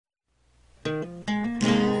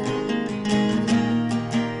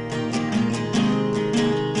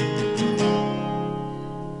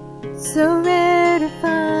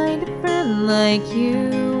like you.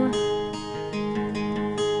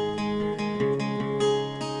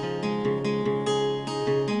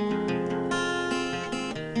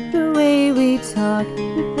 The way we talk,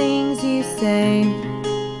 the things you say,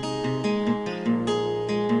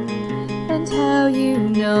 and how you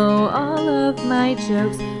know all of my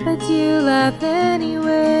jokes, but you laugh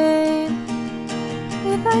anyway.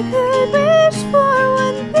 If I could wish for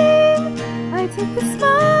one thing, I'd take the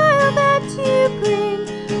smile that you bring.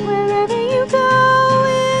 Wherever you go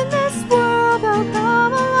in this world, I'll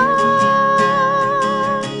come along.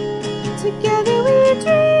 Together we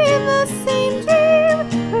dream the same dream.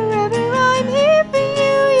 Forever I'm here for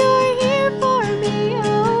you, you're here for me.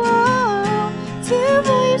 Oh, oh, two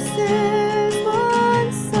voices,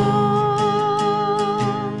 one song.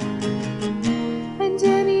 And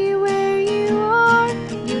anywhere you are,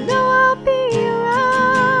 you know I'll be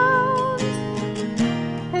around.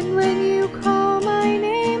 And when you call my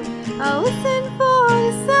name, I'll listen for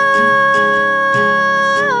the sound.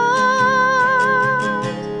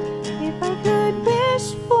 If I could wish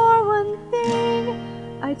for one thing,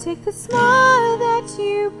 I'd take the smile that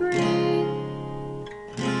you bring.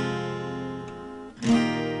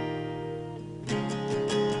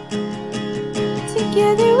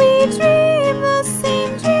 Together we dream